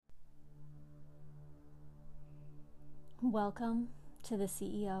Welcome to the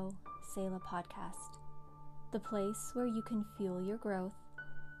CEO Selah podcast, the place where you can fuel your growth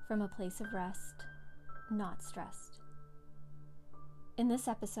from a place of rest, not stressed. In this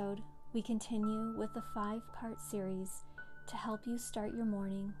episode, we continue with the 5-part series to help you start your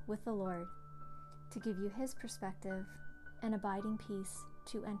morning with the Lord, to give you His perspective and abiding peace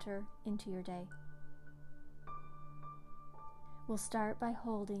to enter into your day. We'll start by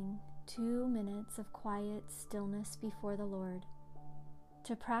holding 2 minutes of quiet stillness before the Lord,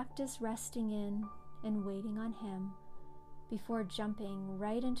 to practice resting in and waiting on Him before jumping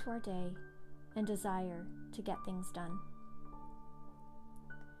right into our day and desire to get things done.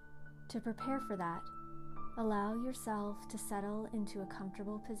 To prepare for that, allow yourself to settle into a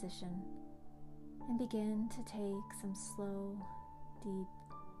comfortable position and begin to take some slow, deep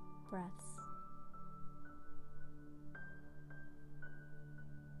breaths.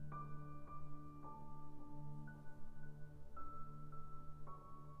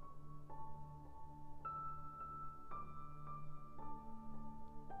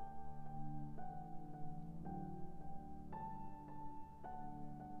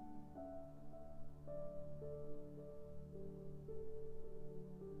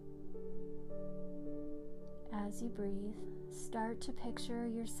 As you breathe, start to picture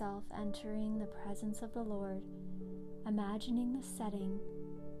yourself entering the presence of the Lord, imagining the setting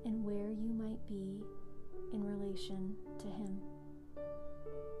and where you might be in relation to Him.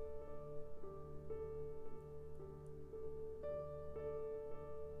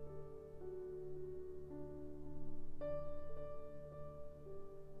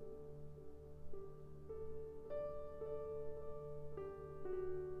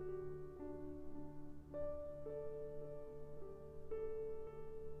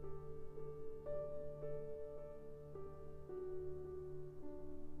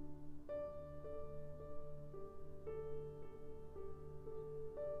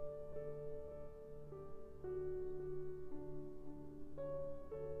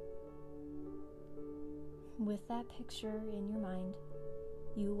 With that picture in your mind,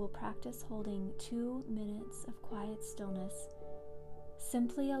 you will practice holding 2 minutes of quiet stillness,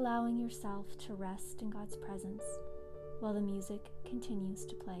 simply allowing yourself to rest in God's presence while the music continues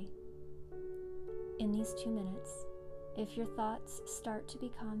to play. In these 2 minutes, if your thoughts start to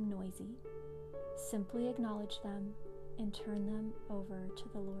become noisy, simply acknowledge them and turn them over to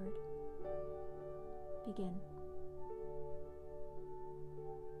the Lord. Begin.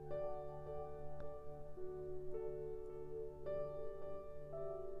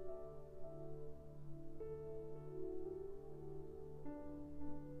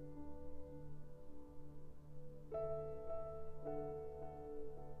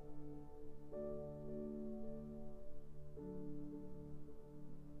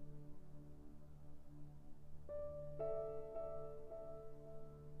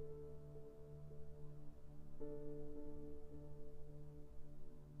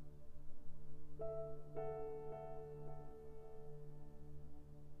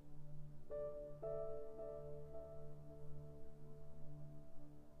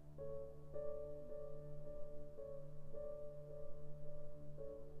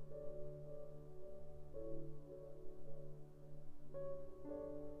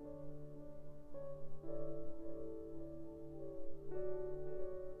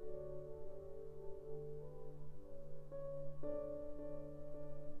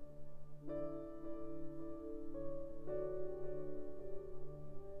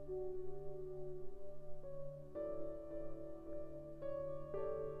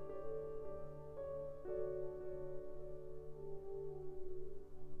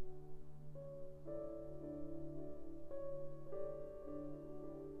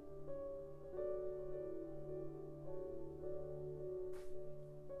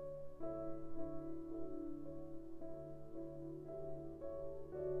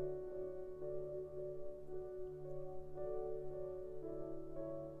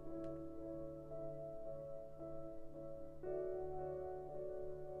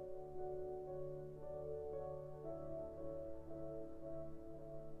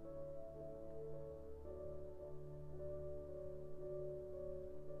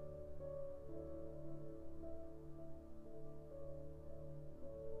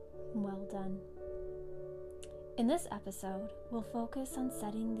 Well done. In this episode, we'll focus on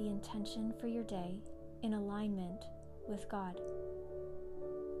setting the intention for your day in alignment with God.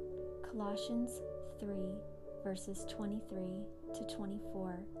 Colossians 3, verses 23 to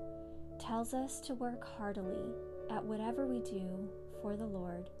 24 tells us to work heartily at whatever we do for the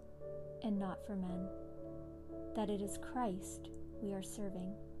Lord and not for men, that it is Christ we are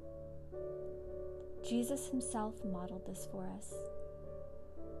serving. Jesus himself modeled this for us.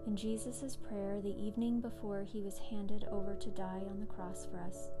 In Jesus' prayer the evening before he was handed over to die on the cross for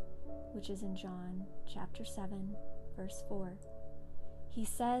us, which is in John chapter 7, verse 4, he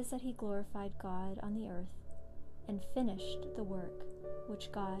says that he glorified God on the earth and finished the work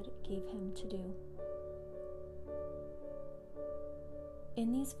which God gave him to do.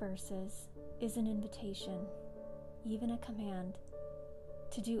 In these verses is an invitation, even a command,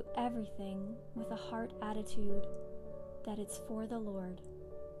 to do everything with a heart attitude that it's for the Lord,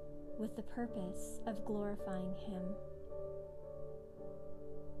 with the purpose of glorifying him.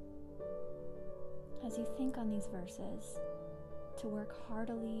 As you think on these verses, to work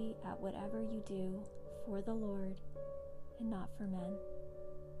heartily at whatever you do for the Lord and not for men,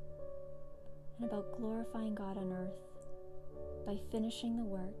 and about glorifying God on earth by finishing the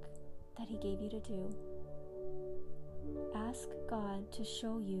work that he gave you to do. Ask God to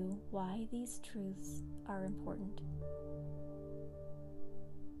show you why these truths are important.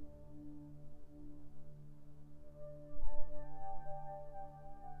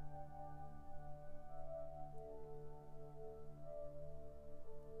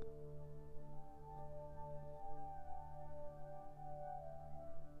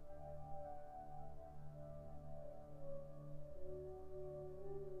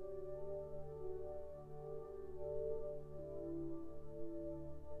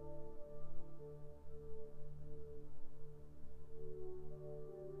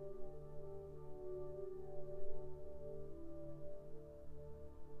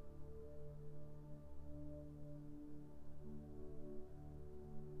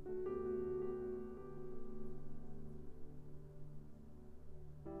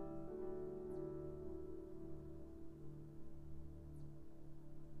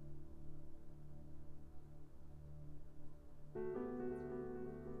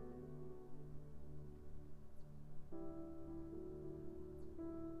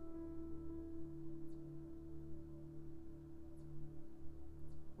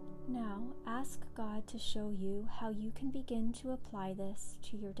 Now, ask God to show you how you can begin to apply this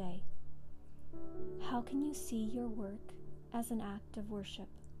to your day. How can you see your work as an act of worship?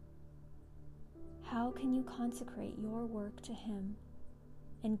 How can you consecrate your work to Him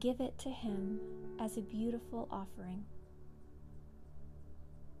and give it to Him as a beautiful offering?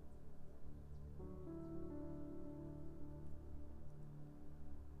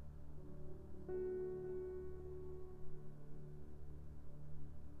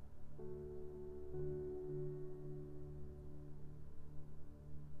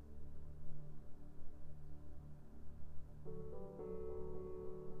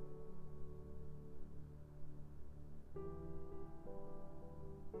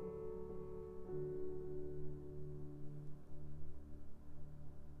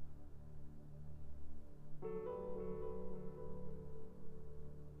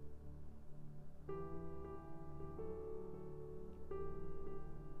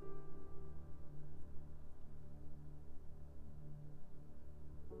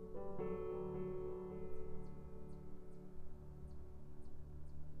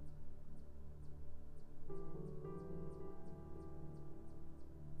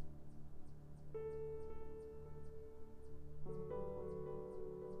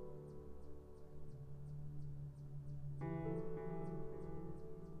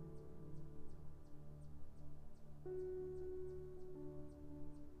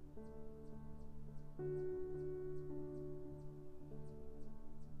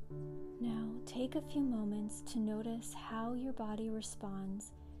 Now, take a few moments to notice how your body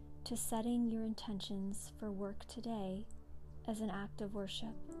responds to setting your intentions for work today as an act of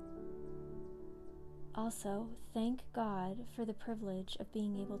worship. Also, thank God for the privilege of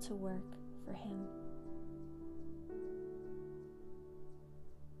being able to work for Him.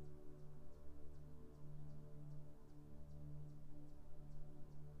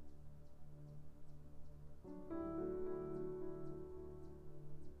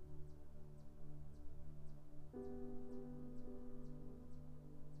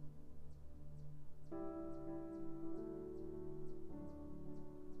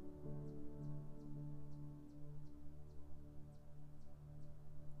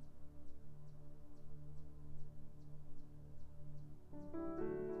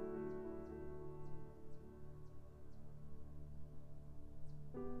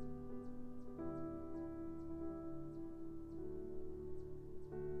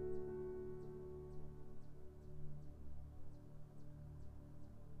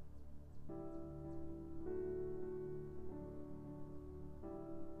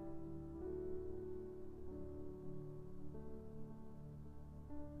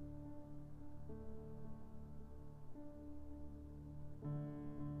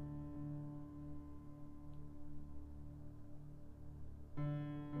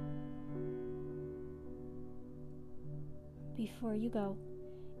 Before you go,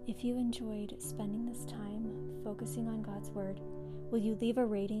 if you enjoyed spending this time focusing on God's Word, will you leave a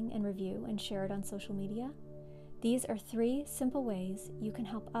rating and review and share it on social media? These are 3 simple ways you can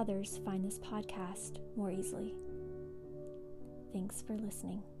help others find this podcast more easily. Thanks for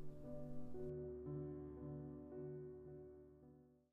listening.